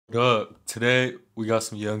Up today we got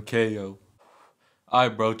some young Kayo.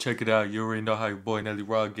 Alright, bro, check it out. You already know how your boy Nelly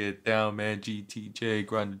Rod get down, man. GTJ,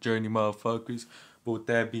 grind the journey, motherfuckers. But with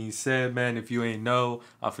that being said, man, if you ain't know,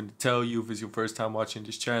 I'm finna tell you if it's your first time watching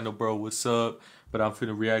this channel, bro, what's up? But I'm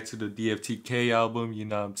finna react to the DFTK album, you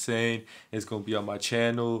know what I'm saying? It's gonna be on my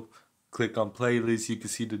channel. Click on playlist, you can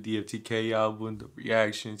see the DFTK album, the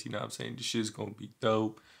reactions, you know what I'm saying? This shit's gonna be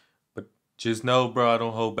dope. But just know, bro, I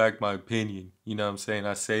don't hold back my opinion. You know what I'm saying?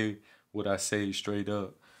 I say what I say straight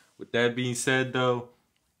up. With that being said, though,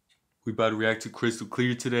 we about to react to Crystal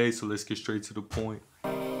Clear today, so let's get straight to the point.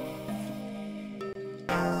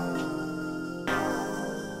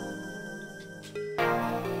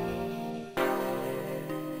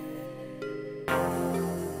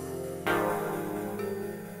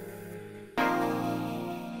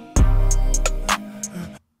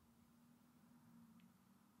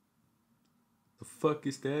 The fuck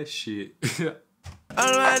is that shit?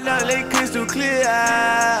 All right now, they crystal clear.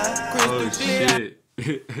 Crystal clear.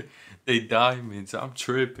 Shit. They diamonds. I'm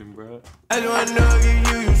tripping, bro. I just wanna know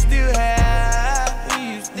if you still have.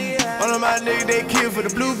 All of my niggas, they kill for the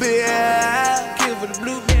blue bill. Kill for the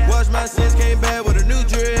blue bill. Watch my sins, came back with a new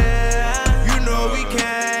drill. You know we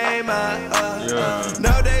came out.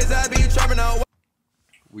 Nowadays I be trapping out.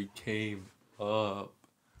 We came up.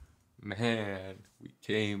 Man, we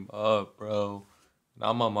came up, bro.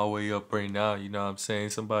 I'm on my way up right now, you know what I'm saying?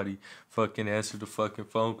 Somebody fucking answer the fucking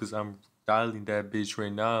phone because I'm dialing that bitch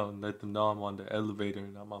right now and let them know I'm on the elevator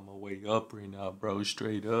and I'm on my way up right now, bro,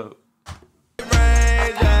 straight up.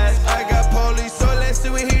 I got police, so let's see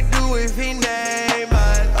what he do if he name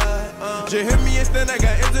us. Just hit me and stand, I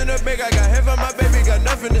got M's in the bag, I got half on my baby, got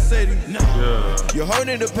nothing to say to you. Yeah. You're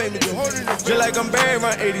holding the payment, just like I'm buried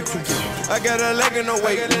around 82. I got a leg in the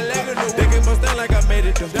weight, they can bust down like I made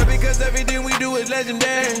it though. That because everything we do is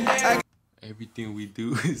legendary. Everything we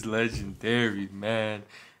do is legendary, man.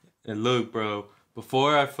 And look, bro,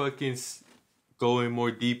 before I fucking go in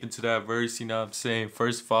more deep into that verse, you know what I'm saying?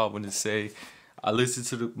 First of all, I want to say I listened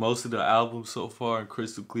to most of the album so far, and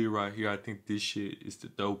Crystal Clear right here. I think this shit is the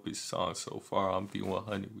dopest song so far. I'm being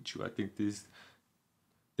 100 with you. I think this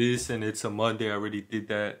and It's a Monday. I already did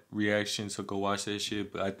that reaction, so go watch that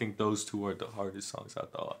shit. But I think those two are the hardest songs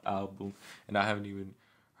out the album, and I haven't even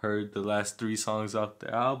heard the last 3 songs off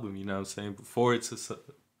the album. You know what I'm saying? Before it's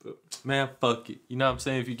man, fuck it. You know what I'm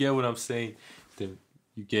saying? If you get what I'm saying, then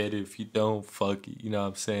you get it. If you don't, fuck it. You know what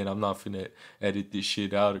I'm saying? I'm not finna edit this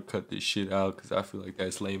shit out or cut this shit out because I feel like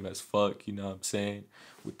that's lame as fuck. You know what I'm saying?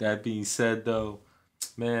 With that being said, though,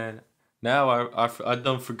 man, now I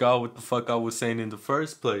done forgot what the fuck I was saying in the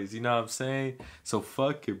first place. You know what I'm saying? So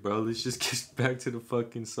fuck it, bro. Let's just get back to the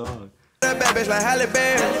fucking song. That bad bitch like Halle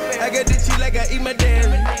Berry. I got the cheat like I eat my dairy.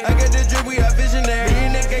 I got the drip, we are visionary.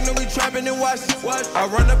 Me and that gang know we trapping and watch. I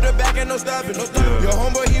run up the back and no stopping. Your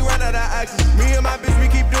homeboy, he run out of oxys. Me and my bitch, we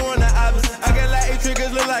keep doing the opposite. I got like 8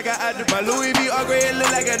 triggers, look like I do. My Louis V all gray, it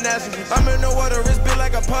look like a national. I'm in the water, wrist bit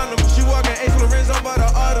like a condom. She walking Ace Lorenzo on by the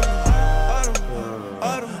autumn.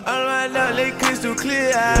 All I know, they crystal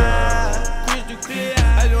clear. Crystal clear.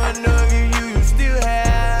 I just wanna know if you still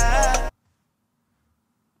have.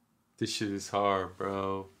 This shit is hard,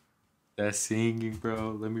 bro. That singing,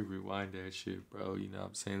 bro. Let me rewind that shit, bro. You know what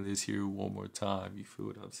I'm saying? Let's hear it one more time. You feel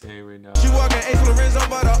what I'm saying right now? She walking Ace Lorenzo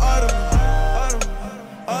by the autumn.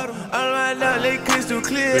 All I know, they crystal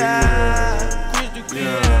clear. Crystal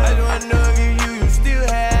clear. I just wanna know if you still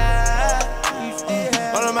have.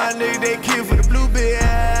 All of my niggas, they kill for the blue bill.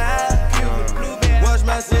 Watch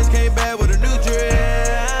my sins, came back with a new drill.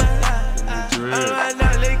 All I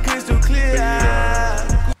know, they crystal clear.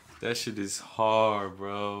 That shit is hard,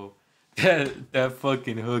 bro. That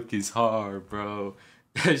fucking hook is hard, bro.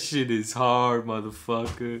 That shit is hard,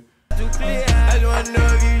 motherfucker. I just wanna know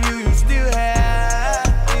if you still have.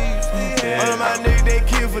 All of my niggas, they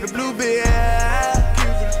kill for the blue bill.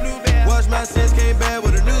 Watch my sins, came back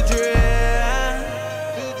with a new drill.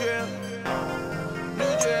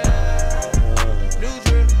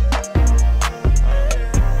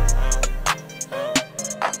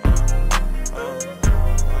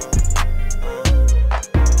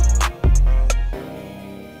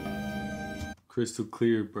 Crystal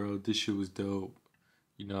Clear, bro. This shit was dope.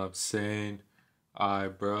 You know what I'm saying?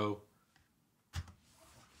 Alright, bro.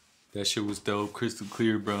 That shit was dope. Crystal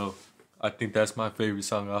Clear, bro. I think that's my favorite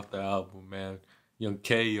song off the album, man. Young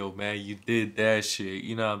Kayo, man. You did that shit.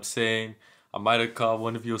 You know what I'm saying? I might have called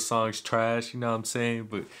one of your songs trash, you know what I'm saying?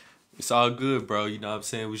 But it's all good, bro. You know what I'm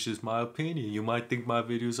saying? It was just my opinion. You might think my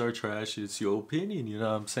videos are trash. It's your opinion, you know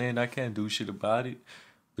what I'm saying? I can't do shit about it.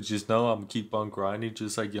 But just know I'm going to keep on grinding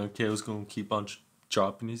just like Young Kayo's going to keep on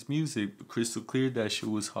dropping his music. But Crystal Clear, that shit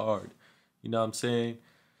was hard. You know what I'm saying?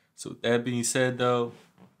 So with that being said, though,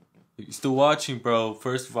 if you're still watching, bro,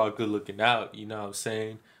 first of all, good looking out. You know what I'm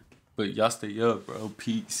saying? But y'all stay up, bro.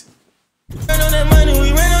 Peace.